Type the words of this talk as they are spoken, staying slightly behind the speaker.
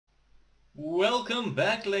Welcome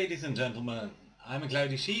back, ladies and gentlemen. I'm a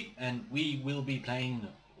Cloudy Sheep, and we will be playing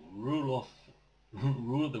Rule of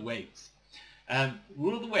Rule of the Waves.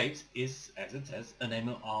 Rule of the Waves is, as it says, a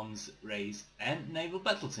naval arms race and naval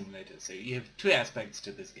battle simulator. So you have two aspects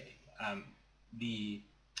to this game: the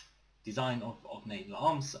design of naval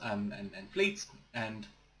arms and fleets, and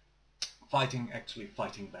actually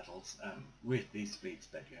fighting battles with these fleets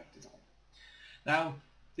that you have designed. Now,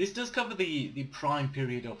 this does cover the prime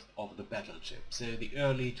period of the battleship, so the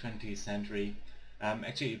early 20th century,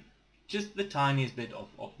 actually just the tiniest bit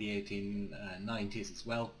of the 1890s as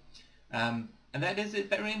well. And that is a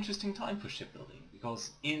very interesting time for shipbuilding,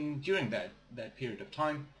 because during that period of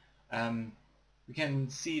time, we can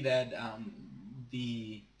see that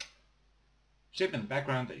the ship in the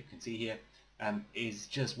background that you can see here is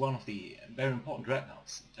just one of the very important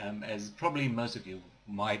dreadnoughts. As probably most of you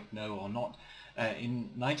might know or not, in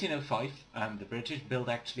 1905 the British built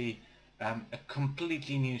actually a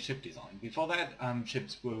completely new ship design. Before that,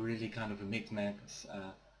 ships were really kind of a mixed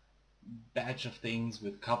batch of things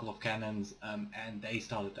with a couple of cannons, and they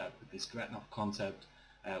started out with this dreadnought concept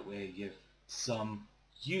where you have some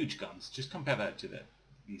huge guns. Just compare that to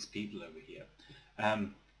these people over here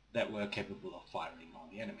that were capable of firing on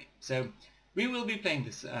the enemy. So we will be playing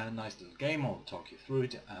this nice little game. I'll talk you through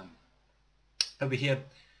it. Over here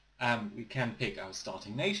we can pick our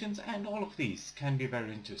starting nations, and all of these can be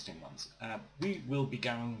very interesting ones. We will be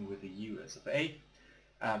going with the US of A.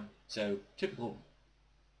 So typical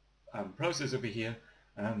process over here.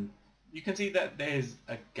 You can see that there's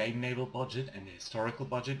a game naval budget and a historical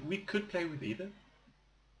budget. We could play with either.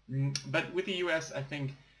 But with the US, I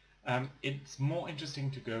think it's more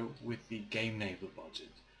interesting to go with the game naval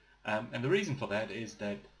budget. And the reason for that is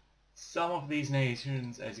that some of these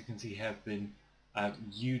nations, as you can see, have been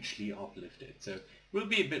hugely uplifted. So it will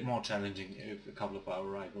be a bit more challenging if a couple of our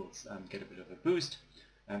rivals get a bit of a boost.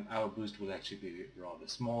 Our boost will actually be rather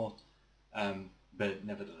small, but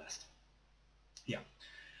nevertheless. Yeah.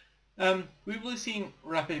 We will be seeing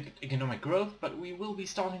rapid economic growth, but we will be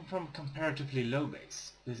starting from a comparatively low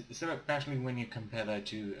base, especially when you compare that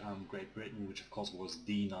to Great Britain, which of course was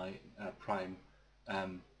the prime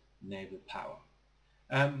naval power.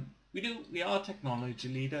 We are a technology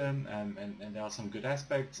leader, and there are some good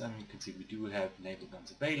aspects. You can see we do have naval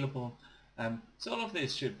guns available, so all of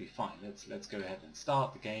this should be fine. Let's go ahead and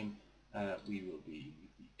start the game. We will be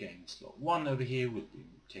game slot 1 over here. We'll be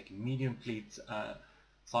taking medium fleet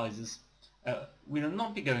sizes. We will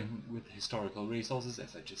not be going with historical resources,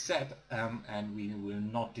 as I just said, and we will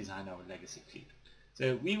not design our legacy fleet.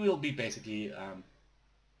 So we will be basically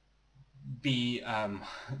the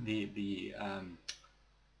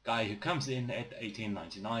guy who comes in at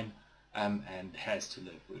 1899 and has to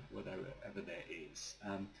live with whatever there is.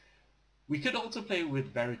 We could also play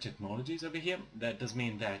with varied technologies over here. That does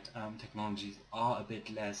mean that technologies are a bit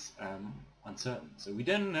less uncertain. So we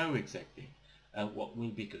don't know exactly what will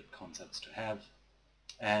be good concepts to have,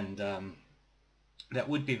 and that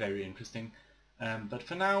would be very interesting. But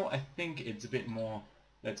for now, I think it's a bit more,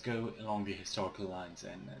 let's go along the historical lines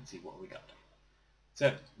and see what we got.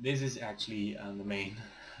 So this is actually the main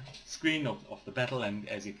screen of the battle, and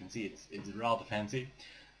as you can see, it's rather fancy.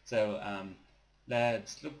 So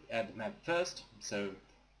let's look at the map first. So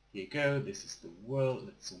here you go, this is the world.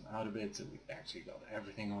 Let's zoom out a bit, so we've actually got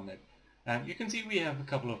everything on it. You can see we have a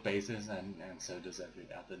couple of bases, and so does every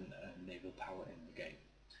other naval power in the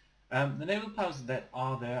game. The naval powers that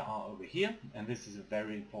are there are over here, and this is a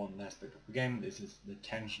very important aspect of the game. This is the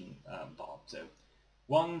tension part. So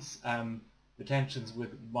once the tensions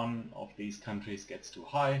with one of these countries gets too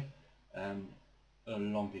high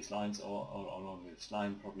along these lines, or along this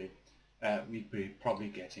line probably, we'd be probably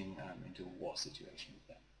getting into a war situation with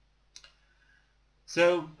them.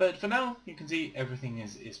 So, but for now, you can see everything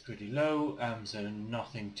is pretty low, so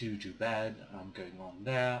nothing too bad going on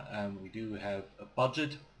there. We do have a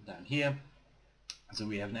budget down here, so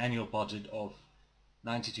we have an annual budget of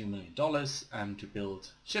 $92 million to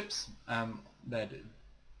build ships. That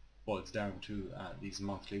boils down to these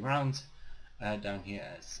monthly rounds down here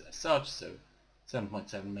as such. So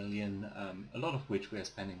 7.7 million, a lot of which we are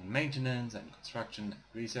spending on maintenance and construction and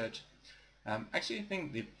research. Actually, I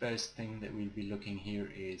think the first thing that we'll be looking here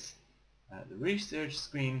is the research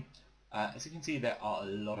screen. As you can see, there are a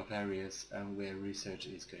lot of areas where research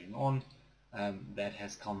is going on that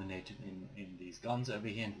has culminated in these guns over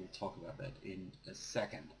here, and we'll talk about that in a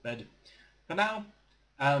second. But for now,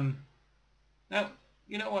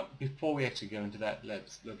 you know what, before we actually go into that,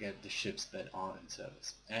 let's look at the ships that are in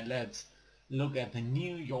service. And let's look at the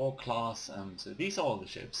New York class. So these are all the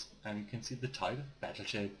ships, and you can see the type: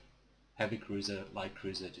 battleship, heavy cruiser, light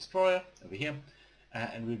cruiser, destroyer over here,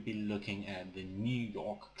 and we'll be looking at the New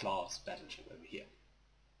York class battleship over here.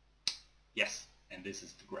 Yes, and this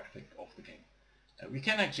is the graphic of the game. We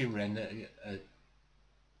can actually render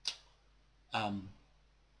a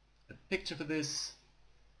picture for this.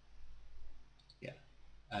 Yeah,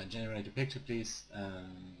 generate a picture, please.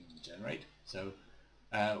 Generate. So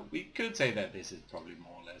we could say that this is probably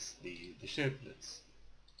more or less the ship. Let's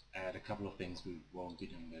add a couple of things. We won't be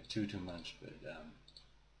doing that too much, but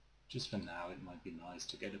just for now it might be nice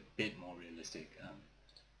to get a bit more realistic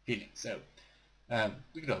feeling. So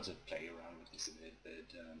we could also play around with this a bit,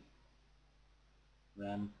 but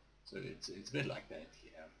so it's a bit like that.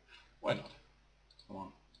 Yeah, why not? Come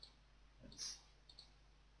on, let's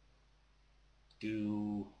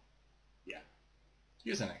do, yeah,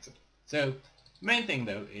 use an exit. So main thing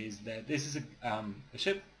though is that this is a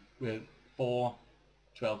ship with 4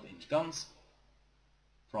 12-inch guns,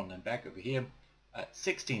 front and back over here,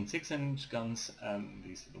 16 6-inch guns,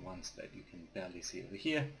 these are the ones that you can barely see over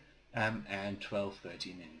here, and 12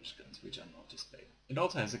 13-inch guns, which are not displayed. It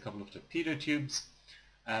also has a couple of torpedo tubes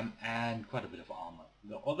and quite a bit of armor,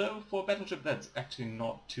 although for a battleship that's actually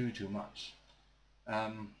not too much.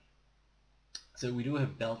 So we do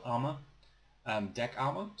have belt armor, deck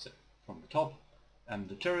armor, so from the top.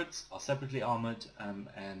 The turrets are separately armored,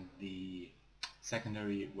 and the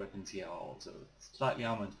secondary weapons here are also slightly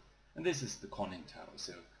armored. And this is the conning tower,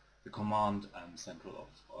 so the command central of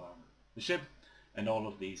the ship, and all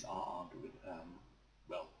of these are armed with,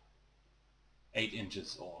 well, 8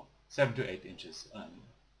 inches or 7 to 8 inches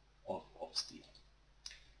of steel.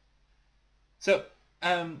 So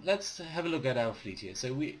let's have a look at our fleet here.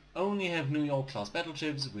 So we only have New York class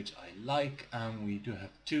battleships, which I like. We do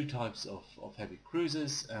have 2 types of heavy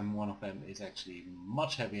cruisers. One of them is actually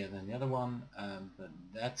much heavier than the other one, but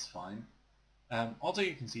that's fine. Also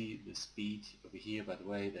you can see the speed over here. By the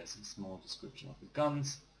way, there's a small description of the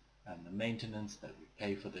guns and the maintenance that we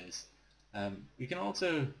pay for this. We can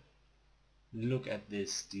also look at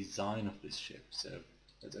this design of this ship. So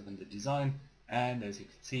let's open the design, and as you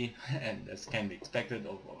can see, and as can be expected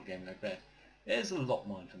of a game like that, there's a lot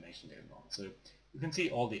more information going on. So you can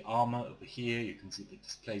see all the armor over here, you can see the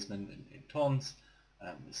displacement in tons,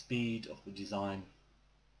 the speed of the design,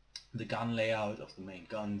 the gun layout of the main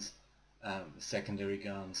guns, the secondary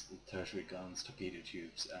guns, the tertiary guns, torpedo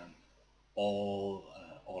tubes, all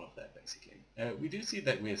of that basically. We do see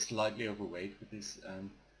that we are slightly overweight with this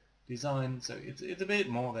design, so it's a bit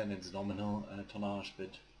more than its nominal tonnage,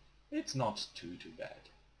 but it's not too bad.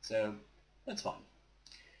 So that's fine.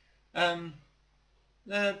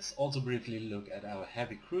 Let's also briefly look at our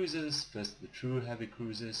heavy cruisers. First, the true heavy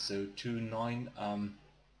cruisers, so 2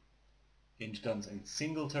 9-inch guns and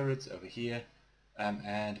single turrets over here,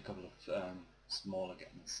 and a couple of smaller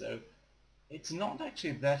guns. So it's not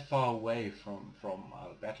actually that far away from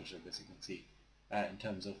our battleship, as you can see, in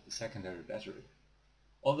terms of the secondary battery.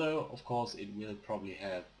 Although, of course, it will probably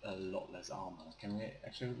have a lot less armor. Can we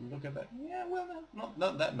actually look at that? Yeah, well,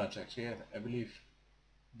 not that much actually. I believe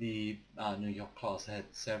the New York class had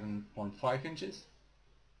 7.5 inches,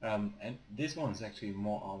 and this one's actually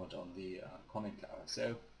more armored on the conning tower.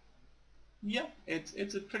 So, yeah,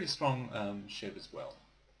 it's a pretty strong ship as well.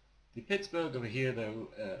 The Pittsburgh over here, though,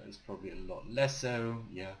 is probably a lot less so.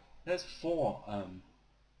 Yeah, there's 4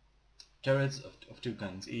 turrets of 2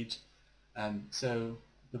 guns each, so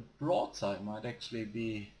the broadside might actually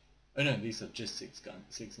be, oh no, these are just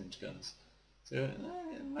 6-inch guns. So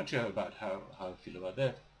I'm not sure about how I feel about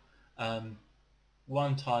that.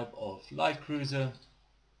 One type of light cruiser,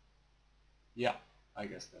 yeah, I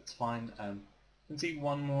guess that's fine. You can see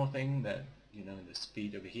one more thing, that, you know, the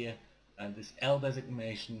speed over here. This L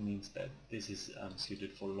designation means that this is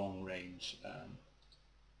suited for long-range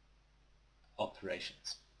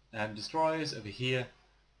operations. Destroyers over here,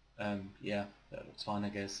 yeah, that looks fine, I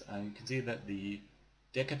guess. You can see that the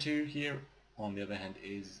Decatur here, on the other hand,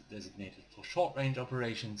 is designated for short-range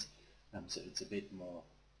operations, so it's a bit more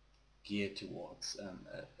geared towards,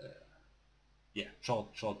 yeah,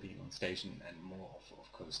 short being on station and more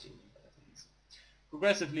of coastal things.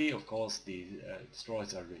 Progressively, of course, the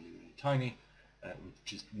destroyers are really tiny, with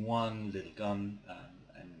just 1 little gun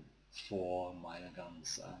and 4 minor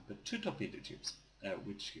guns, but 2 torpedo tubes,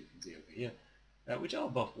 which you can see over here, which are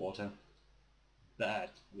above water,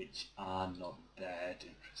 but which are not that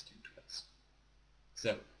interesting to us.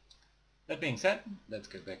 So, that being said, let's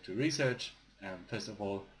get back to research. First of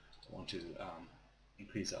all, I want to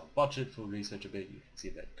increase our budget for research a bit. You can see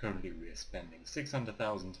that currently we are spending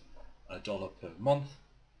 $600,000 per month,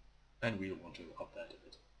 and we want to up that a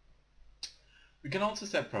bit. We can also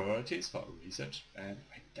set priorities for our research, and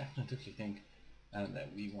I definitely think that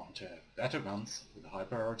we want to have better guns with a high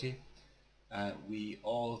priority. We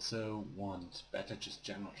also want better just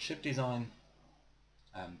general ship design,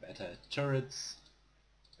 better turrets,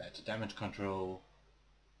 better damage control,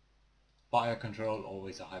 fire control,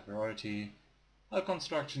 always a high priority.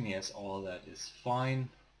 Construction, yes, all that is fine.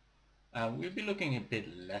 We'll be looking a bit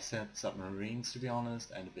less at submarines, to be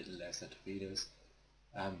honest, and a bit less at torpedoes,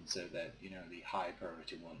 so that the high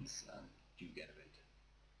priority ones do get a bit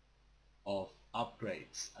of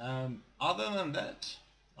upgrades. Other than that,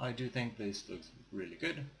 I do think this looks really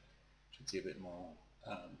good. Should see a bit more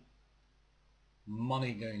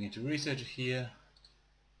money going into research here.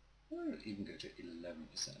 Or even go to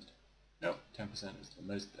 11%. No, 10% is the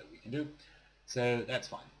most that we can do. So that's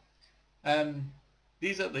fine.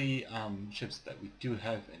 These are the ships that we do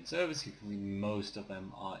have in service. You can see most of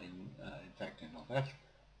them are in fact, in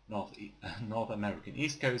North American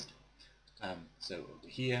East Coast. So over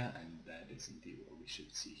here, and that is indeed what we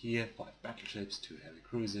should see here: 5 battleships, 2 heavy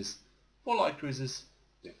cruisers, 4 light cruisers,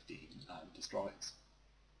 15 destroyers.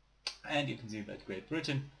 And you can see that Great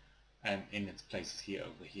Britain, in its places here,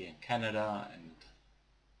 over here in Canada and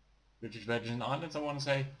British Virgin Islands, I want to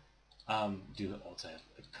say, do also have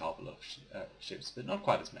a couple of ships, but not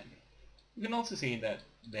quite as many. You can also see that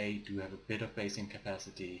they do have a bit of basing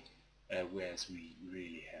capacity, whereas we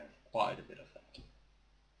really have quite a bit of that.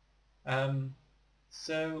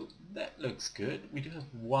 So that looks good. We do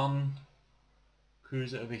have 1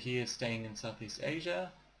 cruiser over here staying in Southeast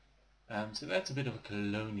Asia. So that's a bit of a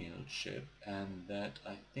colonial ship, and that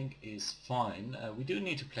I think is fine. We do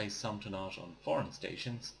need to place some tonnage on foreign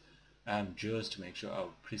stations, just to make sure our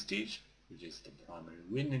prestige, which is the primary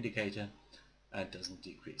wind indicator, doesn't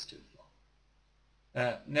decrease too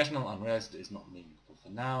far. National unrest is not meaningful for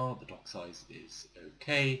now. The dock size is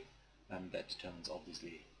okay, and that determines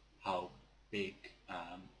obviously how big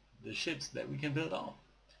the ships that we can build are.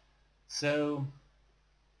 So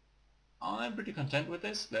I'm pretty content with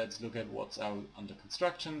this. Let's look at what's under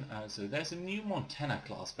construction. So there's a new Montana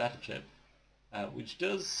class battleship, which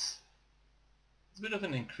does a bit of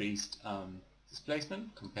an increased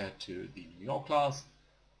displacement compared to the New York class,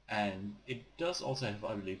 and it does also have,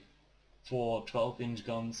 I believe, 4 12-inch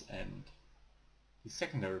guns, and the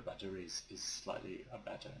secondary batteries is slightly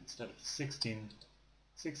better. Instead of 16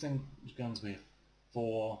 6-inch guns, we have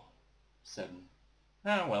 4, 7.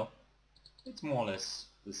 Well, it's more or less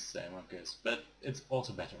the same, I guess, but it's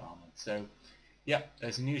also better armored. So yeah,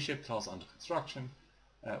 there's a new ship class under construction,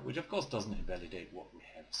 which of course doesn't invalidate what we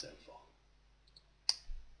have so far.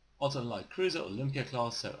 Also light cruiser Olympia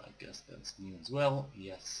class, so I guess that's new as well.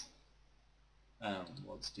 Yes.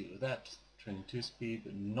 Let's deal with that. 22 speed,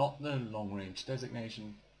 but not the long range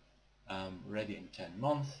designation. Ready in 10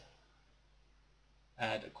 months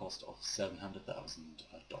at a cost of $700,000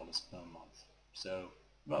 per month. So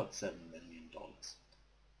about $7 million,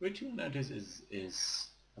 which you'll notice is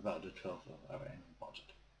about a 12th of our annual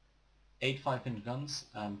budget. 8 5-inch guns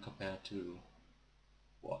compared to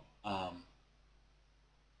what?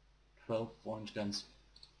 12 4-inch guns.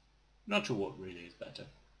 Not sure what really is better.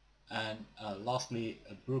 And lastly,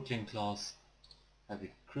 a Brooklyn class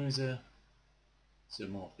heavy cruiser. So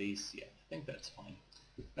more of these. Yeah, I think that's fine.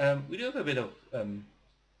 We do have a bit of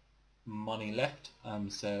money left,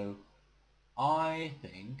 so I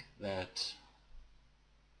think that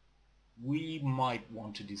we might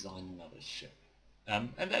want to design another ship,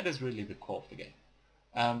 and that is really the core of the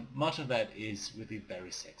game. Much of that is with the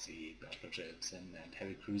very sexy battleships and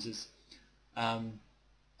heavy cruisers, and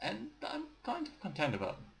I'm kind of content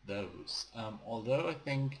about those, although I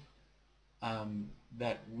think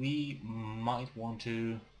that we might want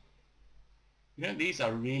to, these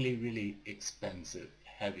are really, really expensive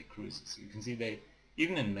heavy cruisers. You can see they,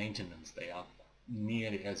 even in maintenance, they are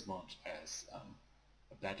nearly as much as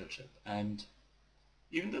a battleship. And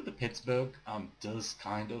even though the Pittsburgh does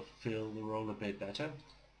kind of fill the role a bit better,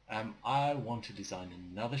 I want to design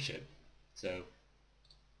another ship. So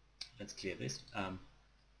let's clear this.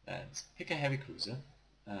 Let's pick a heavy cruiser,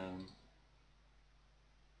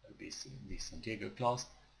 the San Diego class.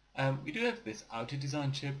 We do have this outer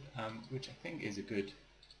design ship, which I think is a good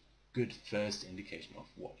first indication of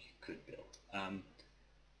what you could build.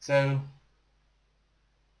 So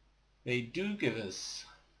they do give us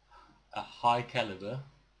a high caliber.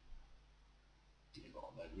 Dear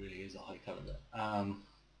God, that really is a high caliber.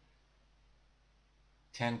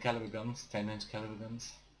 10 caliber guns, 10-inch caliber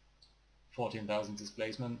guns, 14,000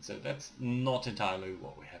 displacement. So that's not entirely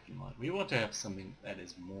what we have in mind. We want to have something that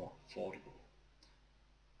is more affordable.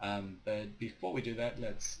 But before we do that,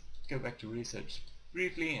 let's go back to research.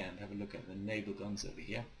 briefly and have a look at the naval guns over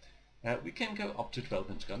here. We can go up to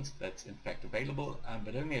 12-inch guns, that's in fact available,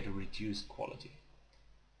 but only at a reduced quality.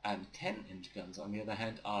 And 10-inch guns, on the other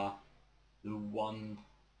hand, are the one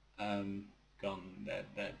gun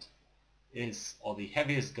that is, or the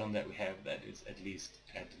heaviest gun that we have that is at least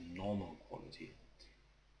at normal quality.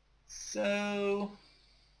 So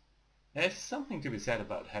there's something to be said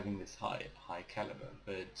about having this high caliber,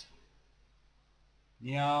 but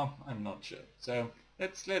yeah, I'm not sure. So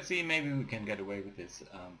let's see, maybe we can get away with this.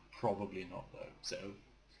 Probably not though. So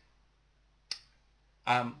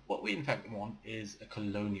what we in fact want is a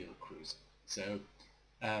colonial cruiser. So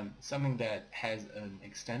something that has an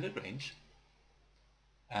extended range,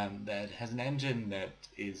 that has an engine that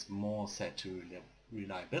is more set to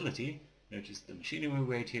reliability. Notice the machinery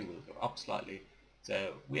weight here will go up slightly.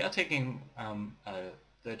 So we are taking a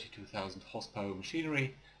 32,000 horsepower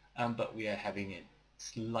machinery, but we are having it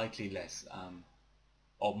slightly less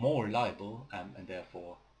or more reliable, and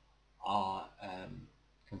therefore are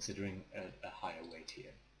considering a higher weight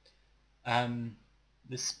here.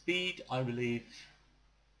 The speed, I believe,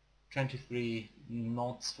 23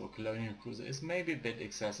 knots for colonial cruiser is maybe a bit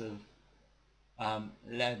excessive.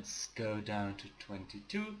 Let's go down to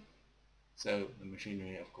 22. So the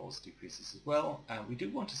machinery of course decreases as well. We do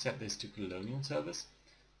want to set this to colonial service,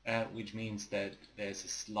 which means that there's a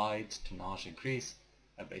slight tonnage increase,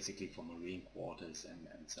 basically for marine quarters and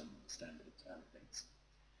some standard things.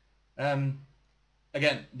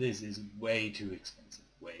 Again, this is way too expensive,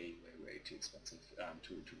 way too expensive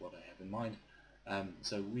to what I have in mind.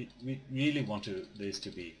 So we really want this to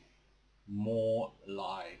be more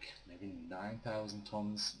like maybe 9,000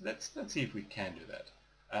 tons. Let's see if we can do that.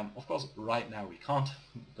 Of course, right now we can't,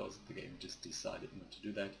 because the game just decided not to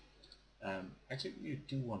do that. Actually, you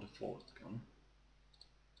do want a forward gun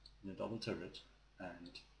in a double turret,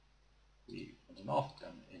 and we want an aft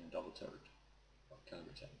gun in a double turret.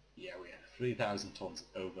 Caliber 10. Yeah, we have 3,000 tons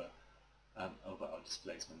over our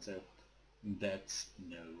displacement, so that's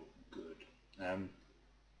no good.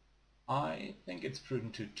 I think it's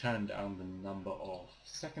prudent to turn down the number of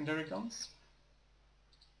secondary guns.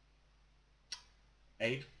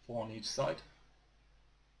 8, 4 on each side.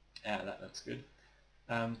 Yeah, that looks good.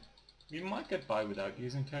 We might get by without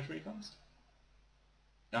using tertiary guns.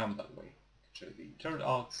 By the way, I can show the turret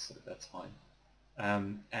arcs, so that's fine.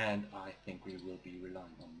 And I think we will be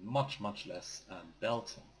relying on much less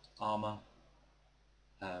belt armor.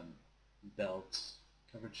 Belt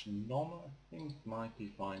coverage normal, I think, might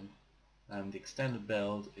be fine. The extended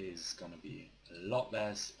belt is going to be a lot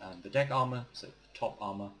less. The deck armor, so the top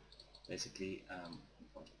armor, basically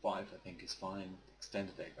 1.5 I think is fine.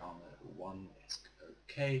 Extended deck armor 1 is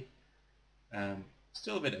okay.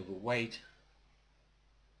 Still a bit overweight.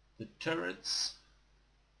 The turrets,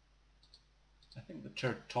 I think the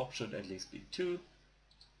turret top should at least be 2.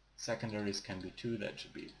 Secondaries can be 2, that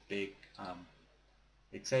should be big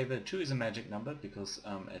saver. 2 is a magic number because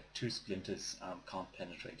at 2 splinters can't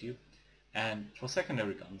penetrate you. And for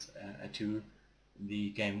secondary guns at 2,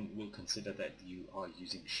 the game will consider that you are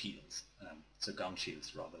using shields, so gun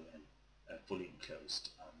shields rather than fully enclosed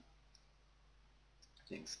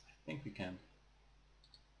things. I think we can,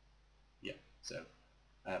 yeah, so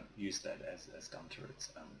use that as gun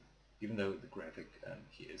turrets, even though the graphic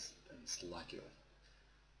here is slightly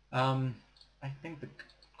off. I think the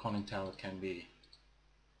conning tower can be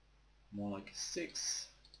more like a 6.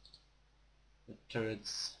 The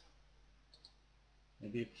turrets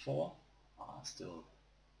maybe 4. Still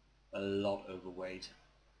a lot overweight.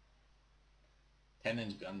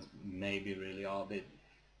 10-inch guns maybe really are a bit,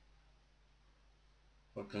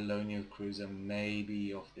 for colonial cruiser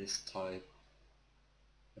maybe of this type,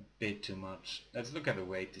 a bit too much. Let's look at the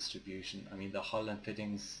weight distribution. I mean, the hull and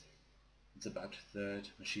fittings, it's about a third.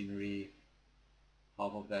 Machinery,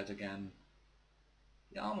 half of that again.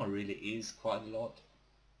 The armor really is quite a lot,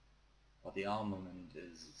 but the armament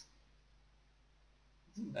isn't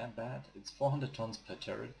that bad. It's 400 tons per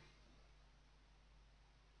turret.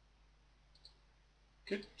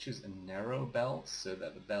 Could choose a narrow belt so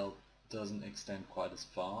that the belt doesn't extend quite as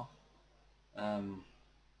far.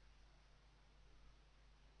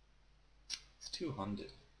 It's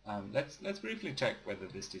 200. Let's briefly check whether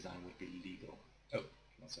this design would be legal. Oh,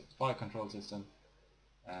 also the fire control system.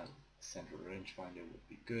 Central rangefinder would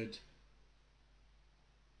be good.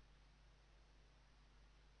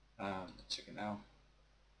 Let's check it now.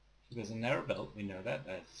 So there's a narrow belt, we know that,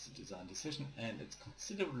 that's a design decision, and it's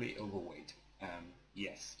considerably overweight.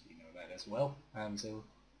 Yes, we know that as well. So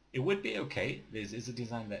it would be okay. This is a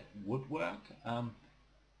design that would work,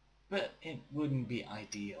 but it wouldn't be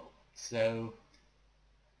ideal. So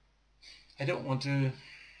I don't want to.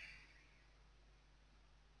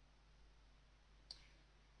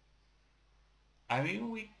 I mean,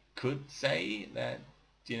 we could say that,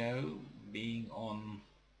 you know, being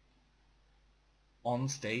on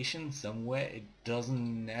station somewhere, it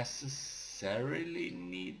doesn't necessarily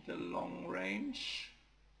need the long range.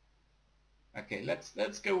 Okay,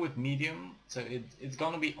 let's go with medium. So it's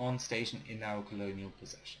gonna be on station in our colonial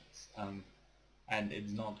possessions, and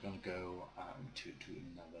it's not gonna go to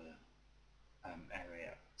another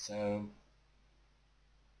area. So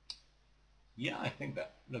yeah, I think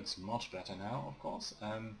that looks much better now. Of course,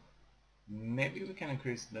 maybe we can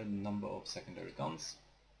increase the number of secondary guns.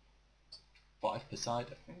 5 per side.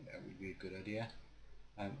 I think that would be a good idea.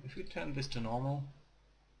 If we turn this to normal,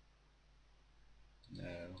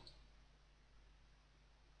 no.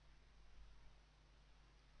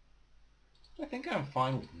 I think I'm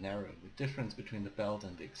fine with narrow. The difference between the belt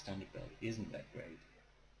and the extended belt isn't that great.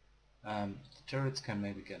 The turrets can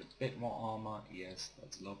maybe get a bit more armor. Yes,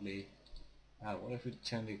 that's lovely. What if we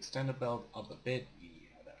turn the extended belt up a bit?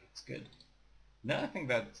 Yeah, that looks good. No, I think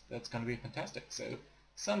that's going to be fantastic. So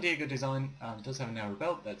San Diego design does have a narrow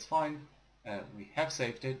belt. That's fine. We have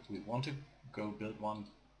saved it. We want to go build one.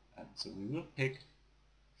 So we will pick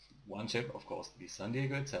one ship, of course, the San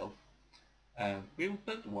Diego itself. We will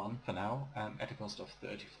build one for now at a cost of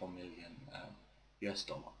 34 million US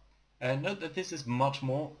dollar. Note that this is much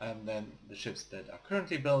more than the ships that are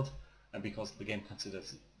currently built, because the game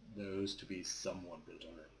considers those to be somewhat built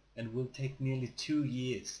already, and will take nearly 2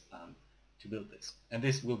 years to build this. And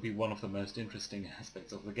this will be one of the most interesting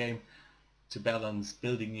aspects of the game, to balance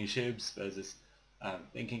building new ships versus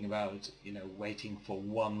thinking about, you know, waiting for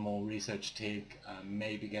one more research tick,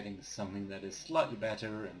 maybe getting something that is slightly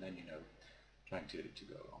better, and then, you know, trying to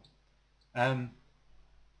go along.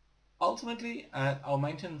 Ultimately, our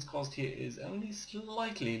maintenance cost here is only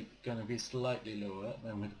slightly going to be slightly lower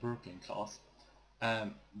than with Brooklyn class,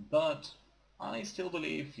 but I still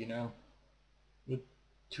believe, you know, with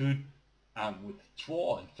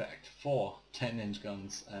four, in fact, 4 10-inch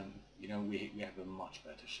guns, you know, we have a much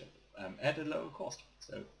better ship at a lower cost.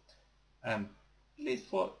 So at least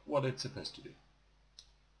for what it's supposed to do.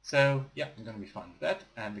 So yeah, I'm going to be fine with that,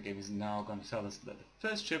 and the game is now going to tell us that the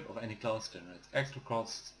first ship of any class generates extra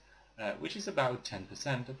costs, which is about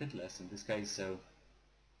 10%, a bit less in this case, so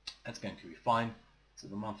that's going to be fine. So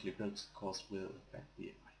the monthly build cost will in fact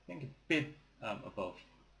be, I think, a bit above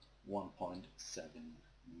 1.7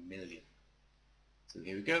 million. So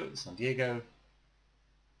here we go, San Diego.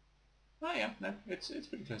 Oh yeah, no, it's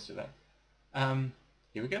pretty close to that.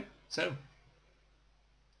 Here we go. So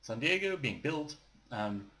San Diego being built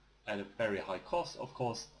at a very high cost, of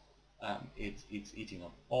course. It's eating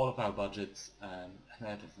up all of our budgets, and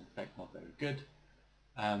that is in fact not very good.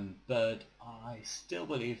 But I still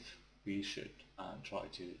believe we should try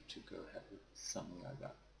to go ahead with something like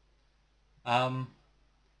that.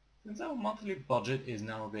 Since our monthly budget is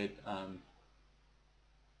now a bit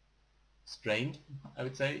strained, I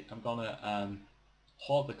would say, I'm gonna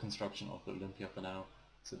halt the construction of the Olympia for now,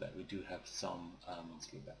 so that we do have some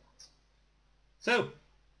monthly balance. So,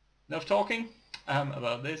 enough talking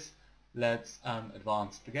about this. Let's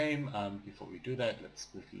advance the game. Before we do that, let's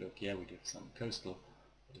briefly look. Yeah, we do have some coastal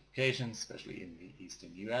fortifications, especially in the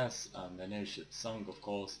eastern US. The no ships sunk, of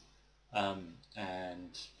course,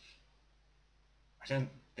 and I don't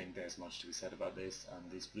think there's much to be said about this.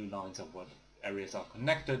 These blue lines are what areas are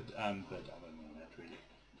connected, but other than that, really,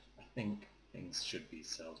 I think things should be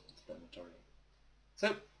self-explanatory.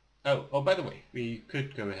 So, oh, by the way, we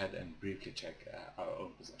could go ahead and briefly check our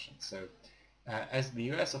own possessions. So, as the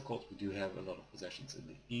US, of course, we do have a lot of possessions in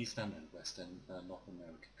the eastern and western North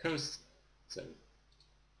American coasts. So,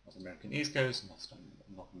 North American East Coast,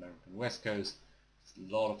 North American West Coast.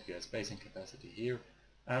 There's a lot of US basing capacity here.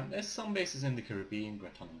 There's some bases in the Caribbean,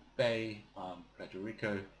 Guantanamo Bay, Puerto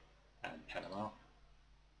Rico, and Panama,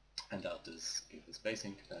 and that does give us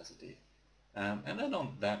basing capacity. And there are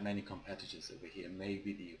not that many competitors over here,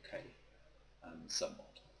 maybe the UK, somewhat.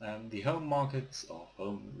 The home markets or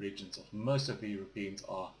home regions of most of the Europeans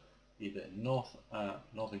are either in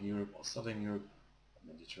Northern Europe or Southern Europe,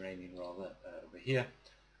 Mediterranean rather, over here.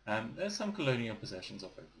 There's some colonial possessions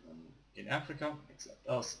of everyone in Africa, except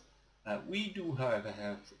us. We do, however,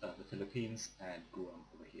 have the Philippines and Guam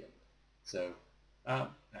over here. So,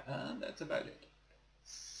 and that's about it.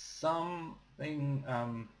 Something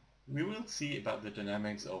we will see about the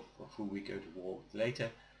dynamics of who we go to war with later.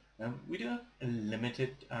 We do have a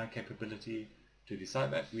limited capability to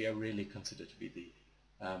decide that. We are really considered to be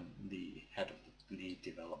the head of the fleet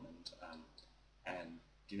development, and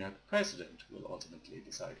you know, the president will ultimately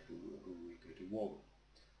decide who we go to war with.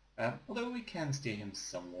 although we can steer him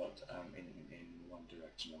somewhat in one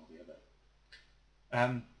direction or the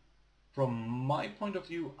other. From my point of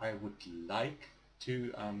view, I would like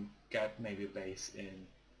to get maybe a base in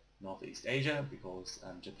Northeast Asia, because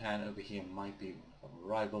Japan over here might be one of our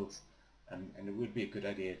rivals, and it would be a good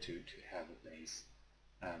idea to have a base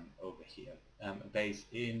over here. A base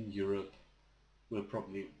in Europe will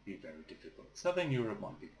probably be very difficult. Southern Europe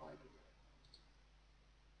might be viable.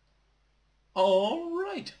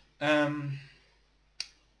 Alright,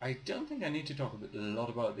 I don't think I need to talk a lot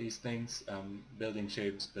about these things. Building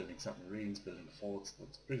ships, building submarines, building forts,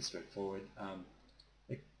 that's pretty straightforward.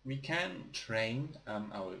 We can train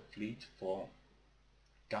our fleet for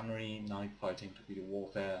gunnery, night fighting, torpedo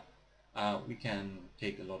warfare. We can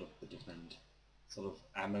pick a lot of the different sort of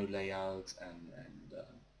ammo layouts and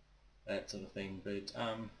that sort of thing, but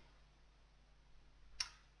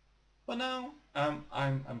for now, I'm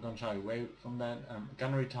going to shy away from that.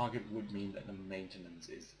 Gunnery target would mean that the maintenance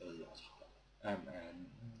is a lot higher, and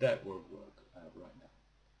that won't work right now.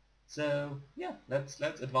 So yeah, let's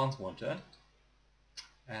advance one turn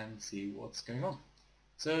and see what's going on.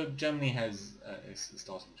 So Germany is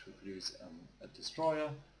starting to produce a destroyer.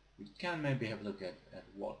 We can maybe have a look at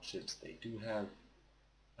what ships they do have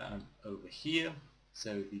over here.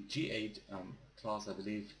 So the G8 class, I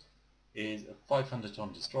believe, is a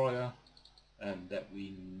 500-ton destroyer that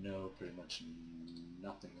we know pretty much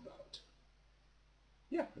nothing about.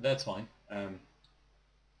 Yeah, but that's fine. In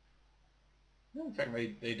fact,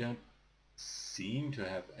 they don't seem to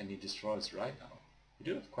have any destroyers right now. We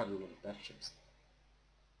do have quite a lot of battleships.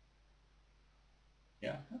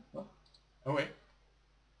 Yeah, well, oh wait.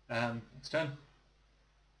 Next turn.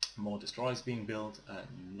 More destroyers being built,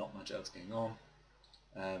 not much else going on.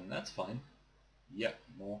 That's fine. Yeah,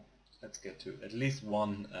 more. Let's get to at least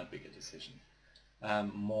one bigger decision.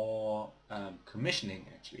 More commissioning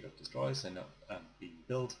actually of destroyers and being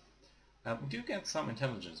built. We do get some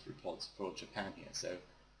intelligence reports for Japan here, so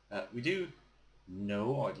we do know,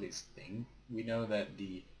 or at least think, we know that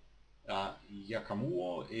the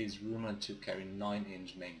Yakamuo is rumored to carry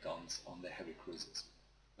 9-inch main guns on their heavy cruisers.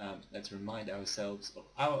 Let's remind ourselves of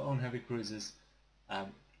our own heavy cruisers,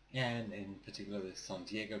 and in particular the San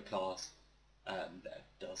Diego class that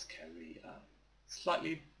does carry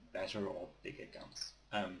slightly better or bigger guns.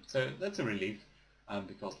 So that's a relief,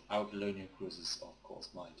 because our colonial cruisers of course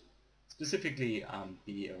might specifically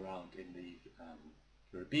be around in the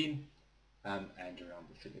Caribbean and around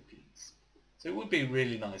the Philippines. So it would be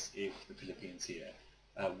really nice if the Philippines here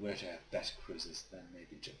were to have better cruisers than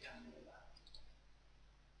maybe Japan will have.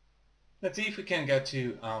 Let's see if we can get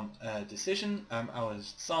to a decision. Our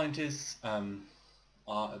scientists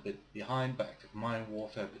are a bit behind by active mine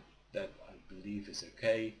warfare, but that I believe is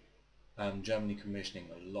okay. Germany commissioning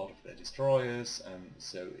a lot of their destroyers,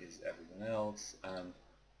 so is everyone else.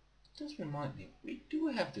 It does remind me, we do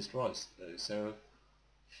have destroyers though, so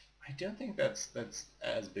I don't think that's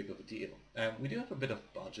as big of a deal. We do have a bit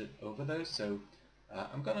of budget over those, so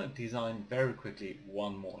I'm gonna design very quickly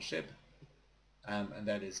one more ship, and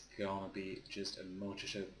that is gonna be just a motor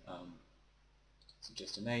ship. So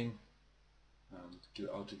just a name. Do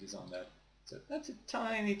auto design that. So that's a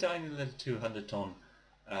tiny little 200-ton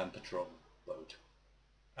patrol boat,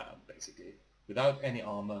 basically, without any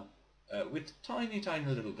armor, with tiny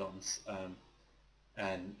little guns,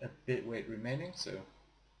 and a bit weight remaining. So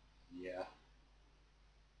yeah.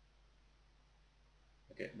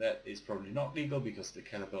 Okay, that is probably not legal because the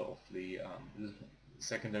caliber of the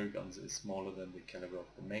secondary guns is smaller than the caliber of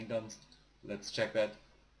the main guns. Let's check that.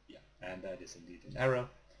 Yeah, and that is indeed an error.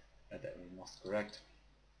 That we must correct.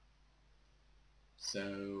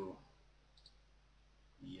 So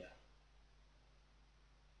yeah,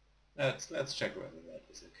 let's check whether that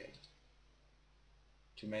is okay.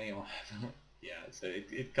 Too many or yeah, so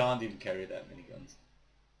it can't even carry that many guns.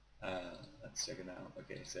 Let's check it out.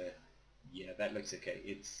 Okay, so yeah, that looks okay.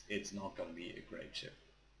 It's not going to be a great ship.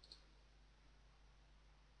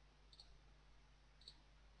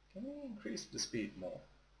 Can we increase the speed more?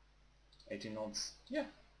 18 knots. Yeah.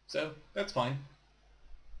 So that's fine.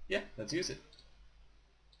 Yeah, let's use it.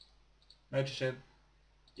 Motor ship.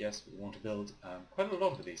 Yes, we want to build quite a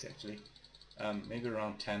lot of these actually. Maybe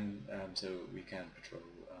around 10, so we can patrol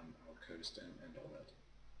our coast and all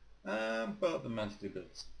that. But the monthly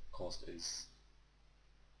build cost is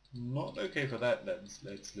not okay for that.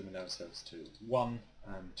 Let's limit ourselves to 1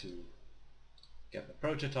 to get the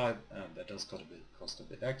prototype. That does cost a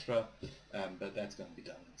bit extra, but that's going to be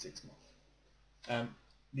done in 6 months.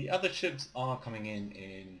 The other ships are coming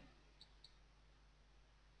in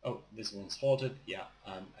Oh, this one's halted, yeah,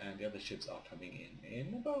 and the other ships are coming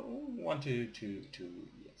in about 1 to 2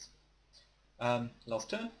 years. Last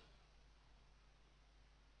turn.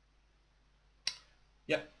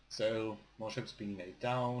 Yep, so more ships being laid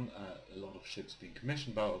down, a lot of ships being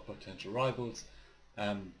commissioned by our potential rivals,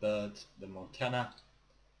 but the Montana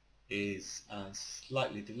is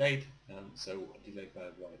slightly delayed, so delayed by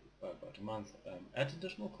about a month, at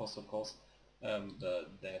additional cost of course, but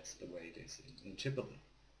that's the way it is in shipbuilding.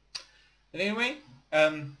 But anyway,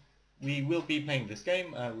 we will be playing this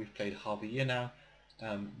game. We've played half a year now.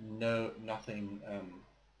 Nothing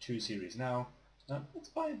too serious now. Let's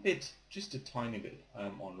buy a bit, just a tiny bit,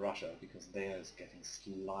 on Russia, because they are getting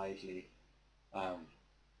slightly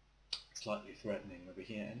threatening over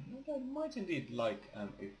here, and I might indeed like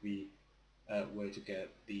if we were to get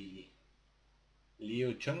the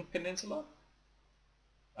Liucheng Peninsula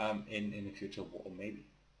in a future war, maybe.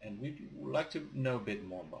 And we'd like to know a bit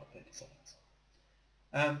more about their designs.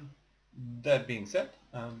 That being said,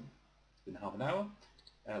 it's been half an hour.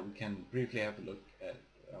 We can briefly have a look at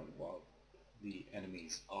what the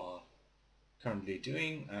enemies are currently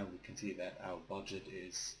doing. We can see that our budget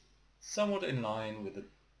is somewhat in line with a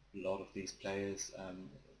lot of these players, a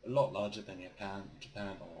lot larger than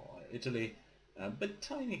Japan or Italy, but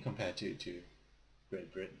tiny compared to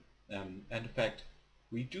Great Britain. And in fact,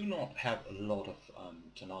 we do not have a lot of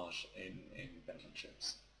tonnage in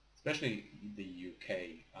battleships. Especially the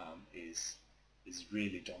UK is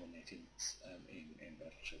really dominating in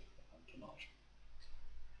battleship tonnage.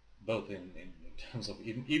 Both in terms of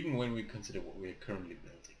even when we consider what we're currently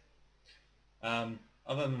building.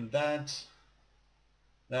 Other than that,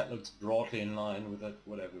 that looks broadly in line with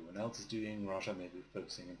what everyone else is doing. Russia may be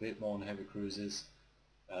focusing a bit more on heavy cruisers.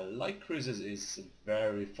 Light cruisers is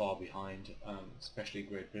very far behind, especially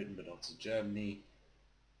Great Britain, but also Germany.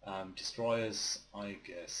 Destroyers, I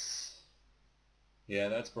guess, yeah,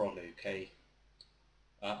 that's broadly okay.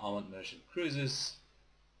 Armored merchant cruisers,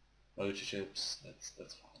 motor ships,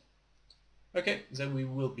 that's fine. Okay, so we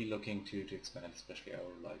will be looking to expand, especially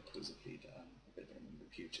our light cruiser fleet, a bit in the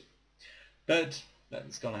future. But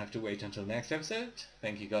that's gonna have to wait until next episode.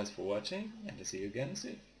 Thank you guys for watching, and I'll see you again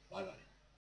soon. Bye bye.